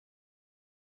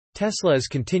Tesla is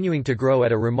continuing to grow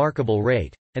at a remarkable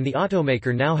rate, and the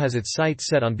automaker now has its sights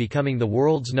set on becoming the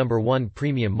world's #1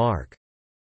 premium marque.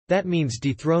 That means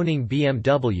dethroning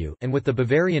BMW, and with the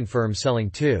Bavarian firm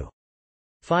selling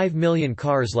 2.5 million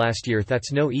cars last year,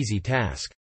 that's no easy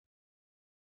task.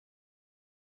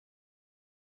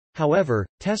 However,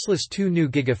 Tesla's two new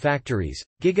Gigafactories,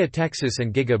 Giga Texas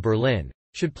and Giga Berlin,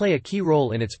 should play a key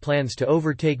role in its plans to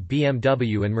overtake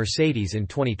BMW and Mercedes in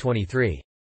 2023.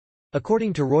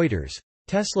 According to Reuters,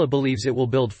 Tesla believes it will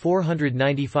build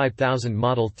 495,000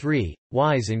 Model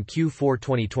 3Ys in Q4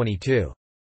 2022.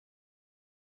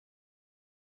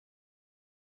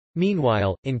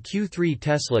 Meanwhile, in Q3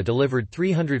 Tesla delivered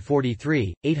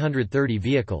 343,830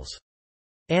 vehicles.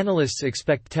 Analysts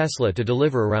expect Tesla to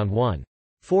deliver around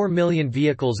 1.4 million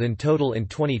vehicles in total in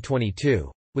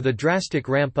 2022, with a drastic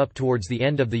ramp up towards the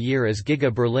end of the year as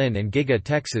Giga Berlin and Giga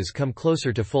Texas come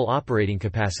closer to full operating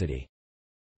capacity.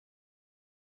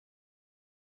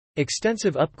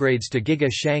 Extensive upgrades to Giga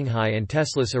Shanghai and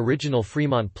Tesla's original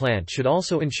Fremont plant should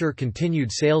also ensure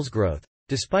continued sales growth,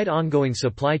 despite ongoing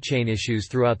supply chain issues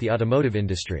throughout the automotive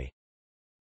industry.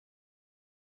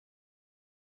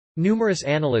 Numerous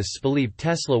analysts believe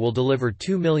Tesla will deliver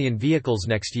 2 million vehicles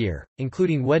next year,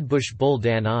 including Wedbush bull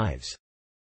Dan Ives.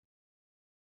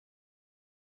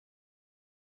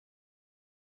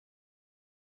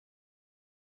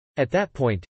 At that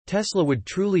point, Tesla would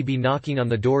truly be knocking on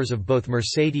the doors of both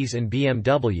Mercedes and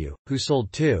BMW, who sold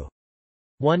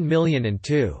 2.1 million and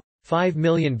 2.5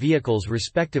 million vehicles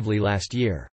respectively last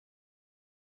year.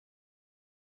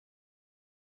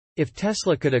 If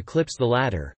Tesla could eclipse the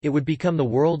latter, it would become the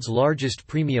world's largest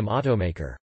premium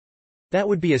automaker. That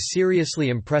would be a seriously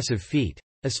impressive feat,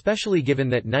 especially given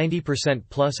that 90%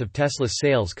 plus of Tesla's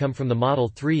sales come from the Model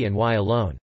 3 and Y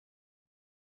alone.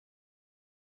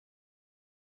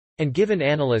 And given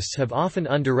analysts have often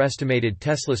underestimated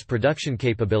Tesla's production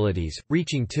capabilities,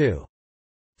 reaching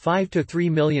 2.5 to 3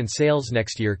 million sales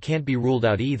next year can't be ruled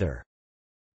out either.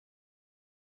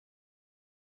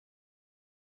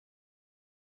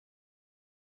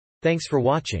 Thanks for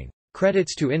watching.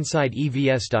 Credits to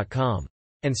InsideEVS.com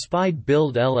and Spied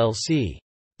Build LLC.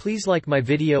 Please like my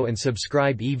video and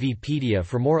subscribe EVPedia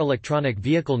for more electronic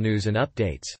vehicle news and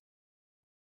updates.